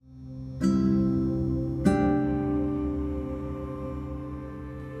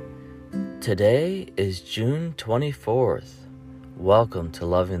Today is June 24th. Welcome to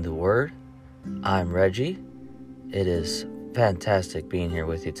Loving the Word. I'm Reggie. It is fantastic being here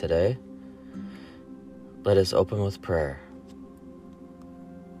with you today. Let us open with prayer.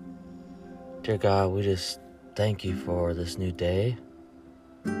 Dear God, we just thank you for this new day.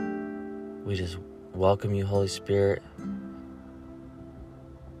 We just welcome you, Holy Spirit,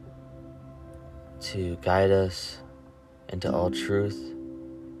 to guide us into all truth.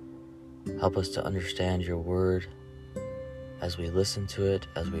 Help us to understand your word as we listen to it,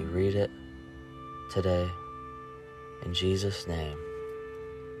 as we read it today. In Jesus' name,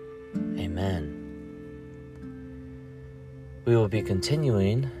 amen. We will be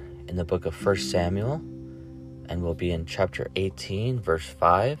continuing in the book of 1 Samuel, and we'll be in chapter 18, verse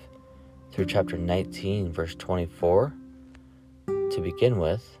 5, through chapter 19, verse 24, to begin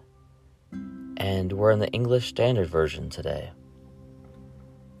with. And we're in the English Standard Version today.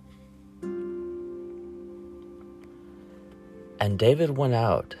 And David went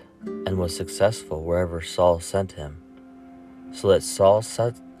out and was successful wherever Saul sent him, so that Saul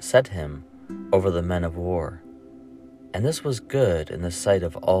set him over the men of war. And this was good in the sight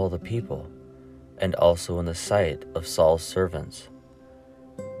of all the people, and also in the sight of Saul's servants.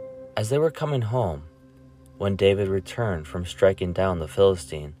 As they were coming home, when David returned from striking down the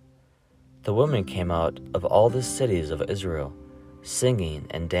Philistine, the women came out of all the cities of Israel, singing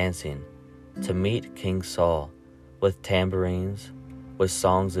and dancing, to meet King Saul, with tambourines, with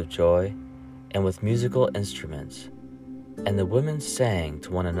songs of joy, and with musical instruments. And the women sang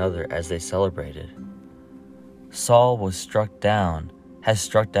to one another as they celebrated. Saul has struck down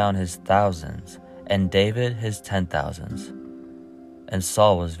his thousands, and David his 10,000s. And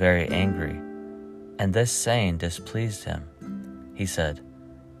Saul was very angry, and this saying displeased him. He said,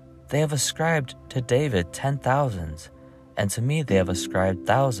 "They have ascribed to David 10,000s, and to me they have ascribed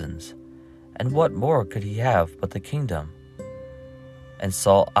thousands. And what more could he have but the kingdom?" And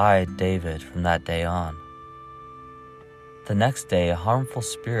Saul eyed David from that day on. The next day a harmful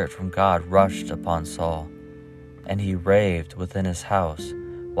spirit from God rushed upon Saul, and he raved within his house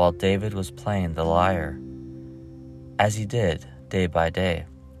while David was playing the lyre, as he did day by day.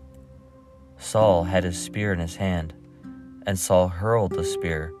 Saul had his spear in his hand, and Saul hurled the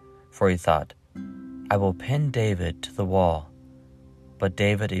spear, for he thought, "I will pin David to the wall." But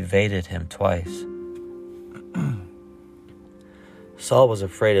David evaded him twice. Saul was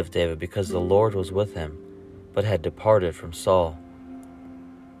afraid of David because the Lord was with him, but had departed from Saul.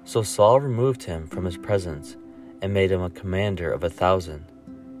 So Saul removed him from his presence and made him a commander of 1,000.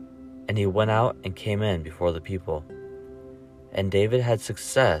 And he went out and came in before the people. And David had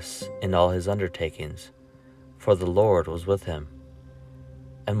success in all his undertakings, for the Lord was with him.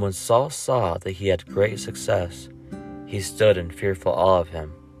 And when Saul saw that he had great success, he stood in fearful awe of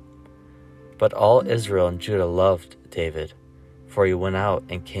him. But all Israel and Judah loved David, for he went out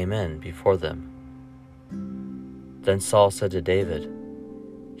and came in before them. Then Saul said to David,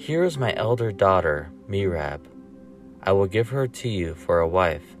 "Here is my elder daughter, Merab. I will give her to you for a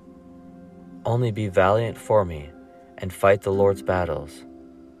wife. Only be valiant for me, and fight the Lord's battles."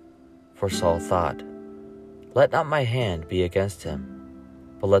 For Saul thought, "Let not my hand be against him,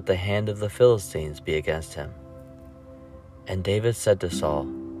 but let the hand of the Philistines be against him." And David said to Saul,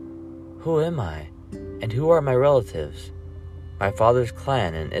 "Who am I, and who are my relatives, my father's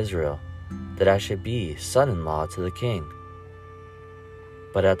clan in Israel, that I should be son-in-law to the king?"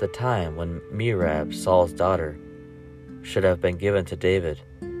 But at the time when Merab, Saul's daughter, should have been given to David,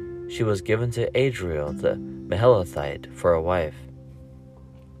 she was given to Adriel the Meholathite for a wife.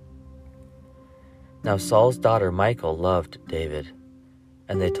 Now Saul's daughter Michal loved David,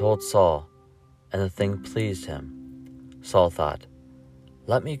 and they told Saul, and the thing pleased him. Saul thought,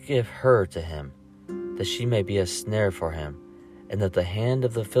 "Let me give her to him, that she may be a snare for him, and that the hand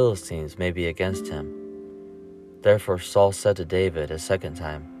of the Philistines may be against him." Therefore Saul said to David a second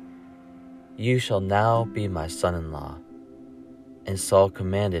time, "You shall now be my son-in-law." And Saul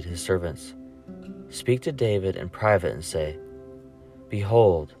commanded his servants, "Speak to David in private and say,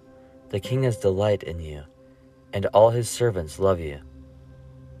 'Behold, the king has delight in you, and all his servants love you.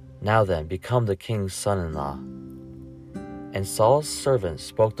 Now then, become the king's son-in-law.'" And Saul's servants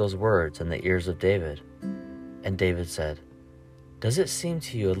spoke those words in the ears of David. And David said, "Does it seem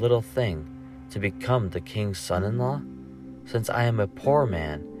to you a little thing to become the king's son-in-law, since I am a poor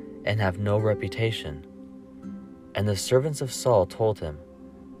man and have no reputation?" And the servants of Saul told him,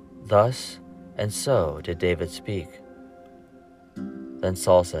 "Thus and so did David speak." Then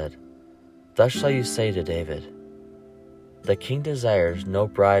Saul said, "Thus shall you say to David, The king desires no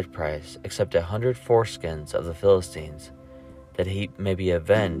bride price except 100 foreskins of the Philistines, that he may be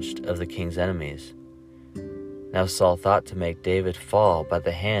avenged of the king's enemies. Now Saul thought to make David fall by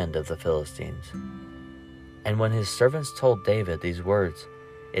the hand of the Philistines. And when his servants told David these words,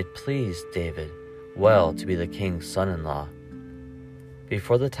 it pleased David well to be the king's son-in-law.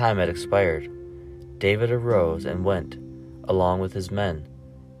 Before the time had expired, David arose and went, along with his men,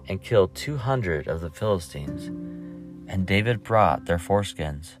 and killed 200 of the Philistines. And David brought their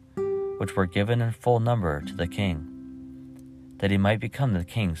foreskins, which were given in full number to the king, that he might become the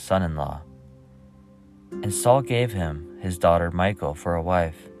king's son-in-law. And Saul gave him his daughter Michal for a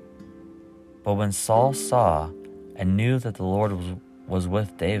wife. But when Saul saw and knew that the Lord was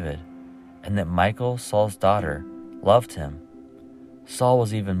with David, and that Michal, Saul's daughter, loved him, Saul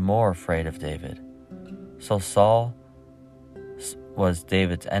was even more afraid of David. So Saul was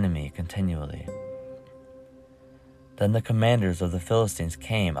David's enemy continually. Then the commanders of the Philistines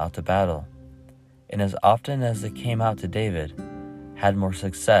came out to battle, and as often as they came out to David, had more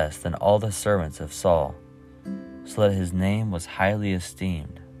success than all the servants of Saul, so that his name was highly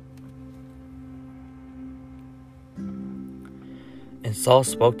esteemed. And Saul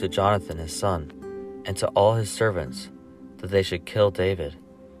spoke to Jonathan his son, and to all his servants, that they should kill David.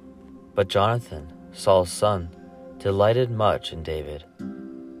 But Jonathan, Saul's son, delighted much in David.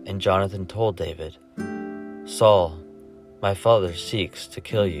 And Jonathan told David, Saul, my father seeks to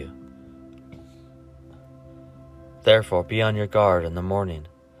kill you. Therefore be on your guard in the morning.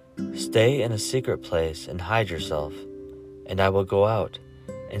 Stay in a secret place and hide yourself, and I will go out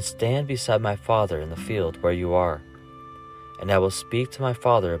and stand beside my father in the field where you are. And I will speak to my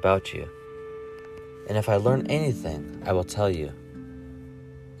father about you. And if I learn anything, I will tell you.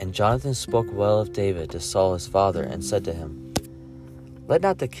 And Jonathan spoke well of David to Saul his father, and said to him, Let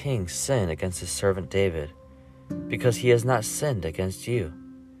not the king sin against his servant David, because he has not sinned against you,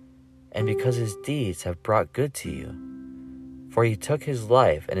 and because his deeds have brought good to you. For he took his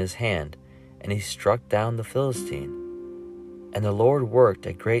life in his hand, and he struck down the Philistine. And the Lord worked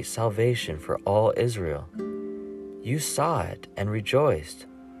a great salvation for all Israel. You saw it and rejoiced.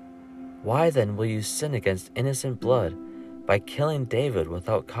 Why then will you sin against innocent blood by killing David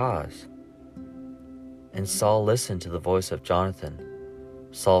without cause? And Saul listened to the voice of Jonathan.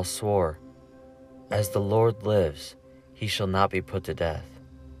 Saul swore, As the Lord lives, he shall not be put to death.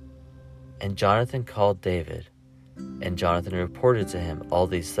 And Jonathan called David, and Jonathan reported to him all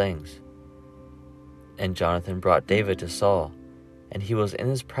these things. And Jonathan brought David to Saul, and he was in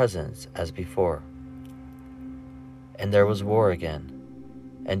his presence as before. And there was war again.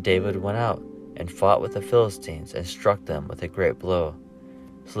 And David went out and fought with the Philistines and struck them with a great blow,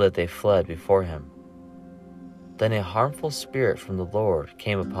 so that they fled before him. Then a harmful spirit from the Lord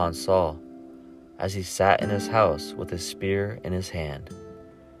came upon Saul, as he sat in his house with his spear in his hand.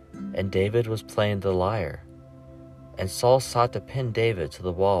 And David was playing the lyre. And Saul sought to pin David to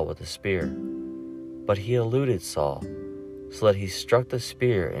the wall with a spear. But he eluded Saul, so that he struck the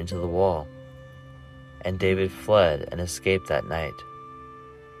spear into the wall. And David fled and escaped that night.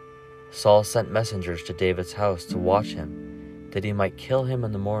 Saul sent messengers to David's house to watch him, that he might kill him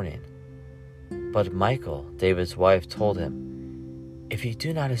in the morning. But Michal, David's wife, told him, If you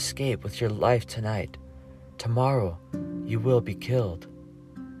do not escape with your life tonight, tomorrow you will be killed.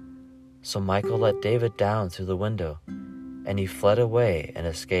 So Michal let David down through the window, and he fled away and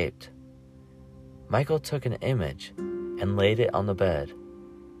escaped. Michal took an image and laid it on the bed,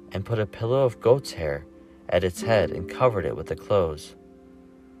 and put a pillow of goat's hair at its head and covered it with the clothes.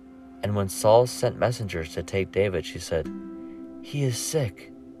 And when Saul sent messengers to take David, she said, He is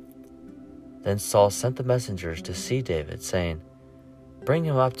sick. Then Saul sent the messengers to see David, saying, Bring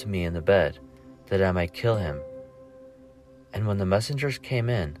him up to me in the bed, that I might kill him. And when the messengers came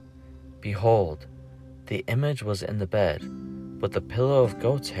in, behold, the image was in the bed, with the pillow of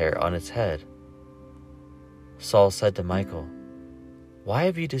goat's hair on its head. Saul said to Michal, Why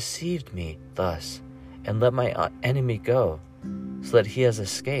have you deceived me thus, and let my enemy go, so that he has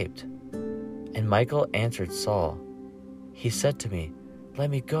escaped? And Michal answered Saul, He said to me, Let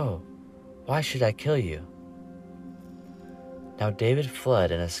me go. Why should I kill you? Now David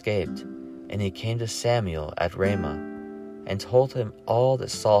fled and escaped, and he came to Samuel at Ramah, and told him all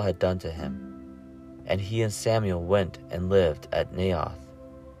that Saul had done to him. And he and Samuel went and lived at Naioth.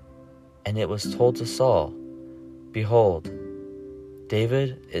 And it was told to Saul, Behold,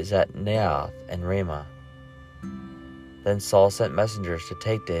 David is at Naioth and Ramah. Then Saul sent messengers to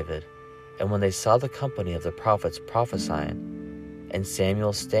take David, and when they saw the company of the prophets prophesying, and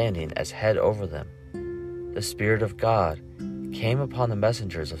Samuel standing as head over them, the Spirit of God came upon the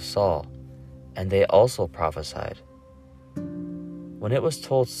messengers of Saul, and they also prophesied. When it was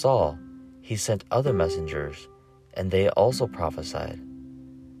told Saul, he sent other messengers, and they also prophesied.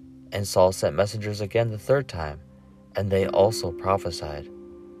 And Saul sent messengers again the third time, and they also prophesied.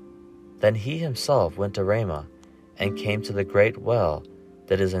 Then he himself went to Ramah, and came to the great well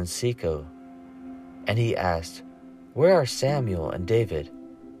that is in Seco. And he asked, Where are Samuel and David?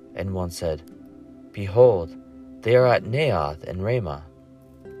 And one said, Behold, they are at Naioth in Ramah.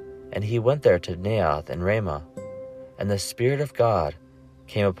 And he went there to Naioth in Ramah, and the Spirit of God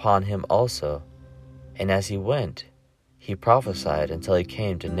came upon him also. And as he went, he prophesied until he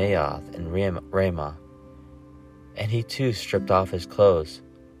came to Naioth in Ramah. And he too stripped off his clothes,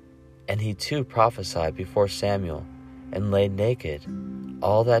 and he too prophesied before Samuel, and lay naked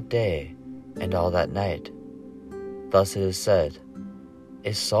all that day and all that night. Thus it is said,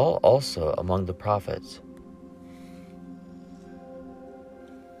 Is Saul also among the prophets?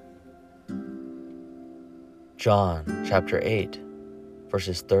 John chapter 8,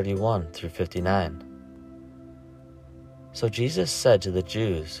 verses 31 through 59. So Jesus said to the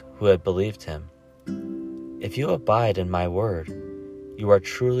Jews who had believed him, If you abide in my word, you are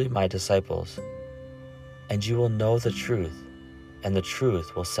truly my disciples, and you will know the truth, and the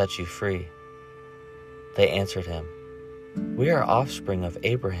truth will set you free. They answered him, We are offspring of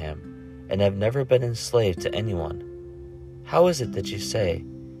Abraham, and have never been enslaved to anyone. How is it that you say,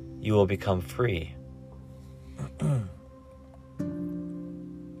 You will become free?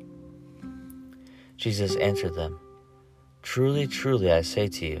 Jesus answered them, Truly, truly, I say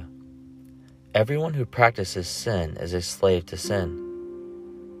to you, everyone who practices sin is a slave to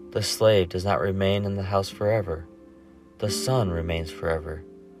sin. The slave does not remain in the house forever. The Son remains forever.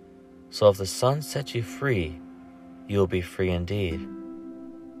 So if the Son sets you free, you will be free indeed.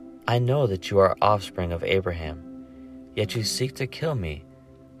 I know that you are offspring of Abraham, yet you seek to kill me,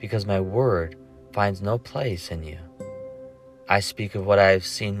 because my word finds no place in you. I speak of what I have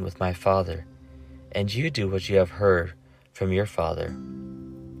seen with my Father, and you do what you have heard from your father.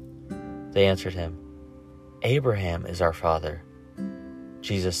 They answered him, Abraham is our father.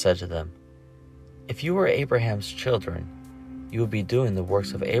 Jesus said to them, If you were Abraham's children, you would be doing the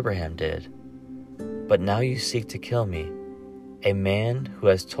works of Abraham did. But now you seek to kill me, a man who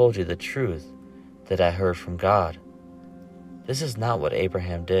has told you the truth that I heard from God. This is not what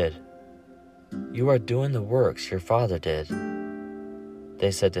Abraham did. You are doing the works your father did.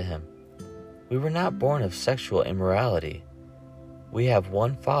 They said to him, We were not born of sexual immorality. We have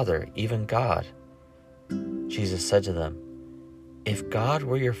one Father, even God. Jesus said to them, If God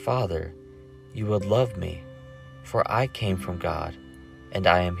were your Father, you would love me, for I came from God, and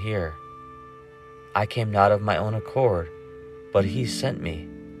I am here. I came not of my own accord, but he sent me.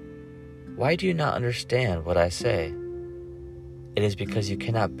 Why do you not understand what I say? It is because you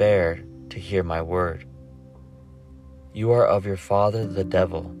cannot bear to hear my word. You are of your father the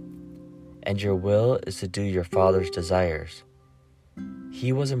devil, and your will is to do your father's desires.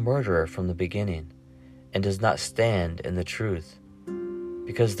 He was a murderer from the beginning, and does not stand in the truth,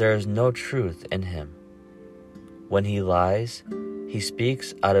 because there is no truth in him. When he lies, he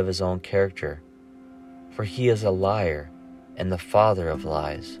speaks out of his own character, for he is a liar and the father of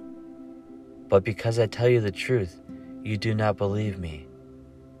lies. But because I tell you the truth, you do not believe me.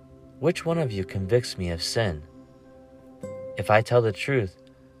 Which one of you convicts me of sin? If I tell the truth,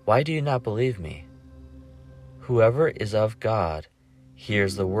 why do you not believe me? Whoever is of God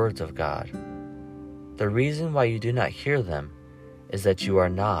hears the words of God. The reason why you do not hear them is that you are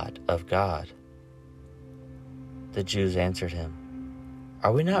not of God. The Jews answered him,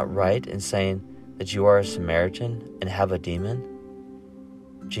 Are we not right in saying that you are a Samaritan and have a demon?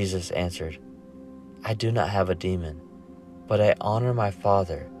 Jesus answered, I do not have a demon, but I honor my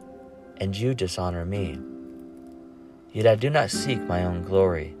Father, and you dishonor me. Yet I do not seek my own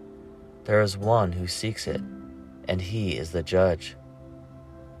glory. There is one who seeks it, and he is the judge.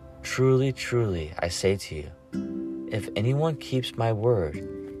 Truly, truly, I say to you, if anyone keeps my word,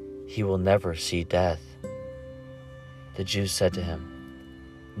 he will never see death. The Jews said to him,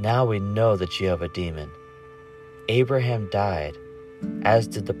 Now we know that you have a demon. Abraham died, as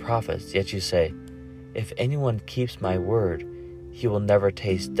did the prophets, yet you say, If anyone keeps my word, he will never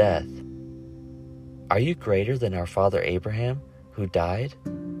taste death. Are you greater than our father Abraham, who died,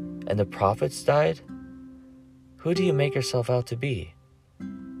 and the prophets died? Who do you make yourself out to be?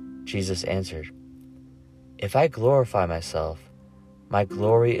 Jesus answered, If I glorify myself, my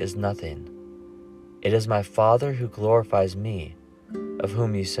glory is nothing. It is my Father who glorifies me, of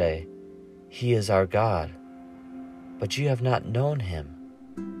whom you say, He is our God. But you have not known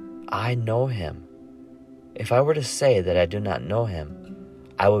him. I know him. If I were to say that I do not know him,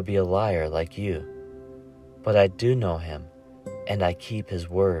 I would be a liar like you. But I do know him, and I keep his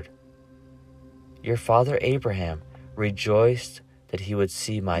word. Your father Abraham rejoiced that he would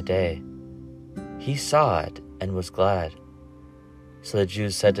see my day. He saw it and was glad." So the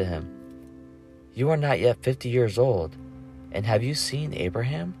Jews said to him, "You are not yet 50 years old, and have you seen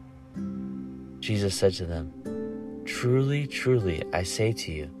Abraham?" Jesus said to them, "Truly, truly, I say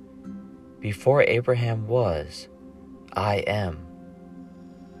to you, before Abraham was, I am."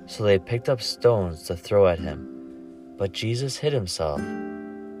 So they picked up stones to throw at him, but Jesus hid himself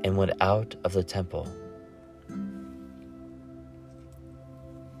and went out of the temple.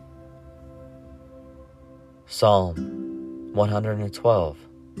 Psalm 112.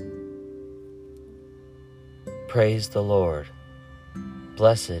 Praise the Lord.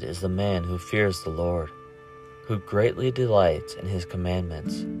 Blessed is the man who fears the Lord, who greatly delights in his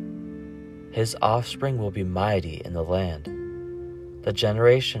commandments. His offspring will be mighty in the land. The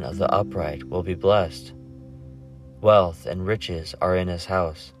generation of the upright will be blessed. Wealth and riches are in his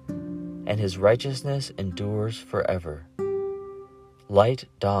house, and his righteousness endures forever. Light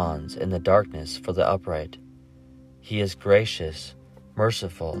dawns in the darkness for the upright. He is gracious,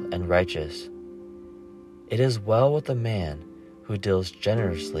 merciful, and righteous. It is well with the man who deals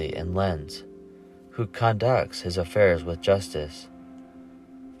generously and lends, who conducts his affairs with justice.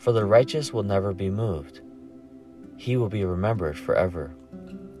 For the righteous will never be moved. He will be remembered forever.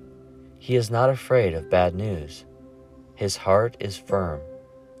 He is not afraid of bad news. His heart is firm,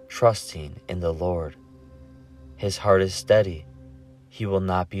 trusting in the Lord. His heart is steady. He will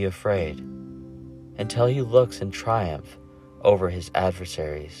not be afraid, until he looks in triumph over his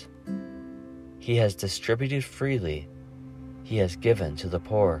adversaries. He has distributed freely. He has given to the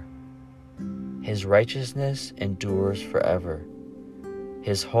poor. His righteousness endures forever.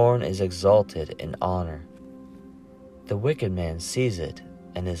 His horn is exalted in honor. The wicked man sees it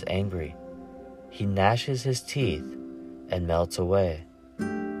and is angry. He gnashes his teeth and melts away.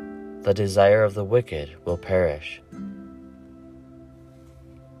 The desire of the wicked will perish.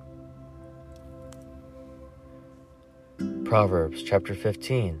 Proverbs chapter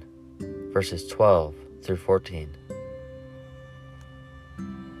 15, verses 12 through 14.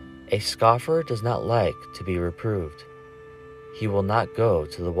 A scoffer does not like to be reproved. He will not go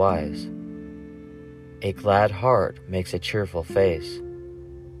to the wise. A glad heart makes a cheerful face,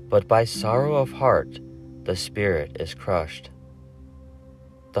 but by sorrow of heart the spirit is crushed.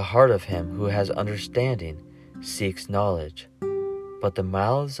 The heart of him who has understanding seeks knowledge, but the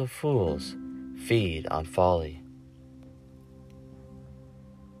mouths of fools feed on folly.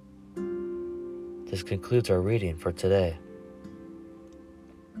 This concludes our reading for today.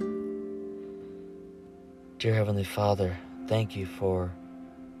 Dear Heavenly Father, thank you for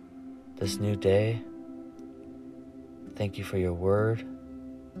this new day. Thank you for your word.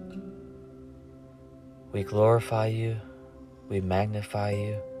 We glorify you, we magnify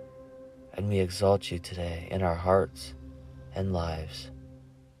you, and we exalt you today in our hearts and lives.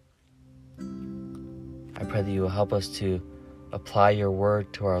 I pray that you will help us to apply your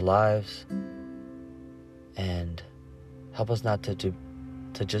word to our lives and help us not to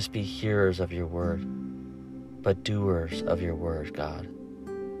just be hearers of your word, but doers of your word, God.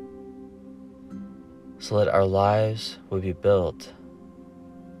 So that our lives will be built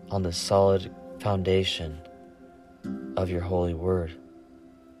on the solid foundation of your holy word.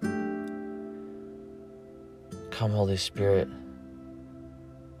 Come, Holy Spirit,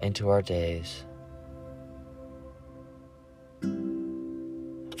 into our days.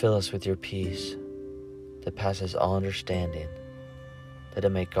 Fill us with your peace that passes all understanding, that it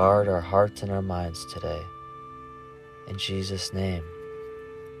may guard our hearts and our minds today. In Jesus' name,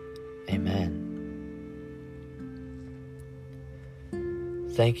 amen.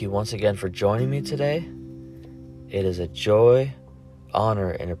 Thank you once again for joining me today. It is a joy, honor,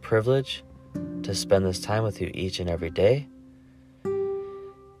 and a privilege to spend this time with you each and every day.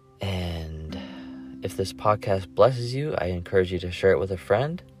 And if this podcast blesses you, I encourage you to share it with a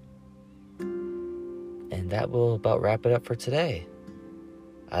friend. And that will about wrap it up for today.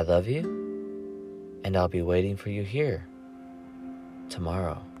 I love you, and I'll be waiting for you here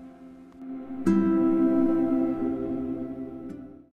tomorrow.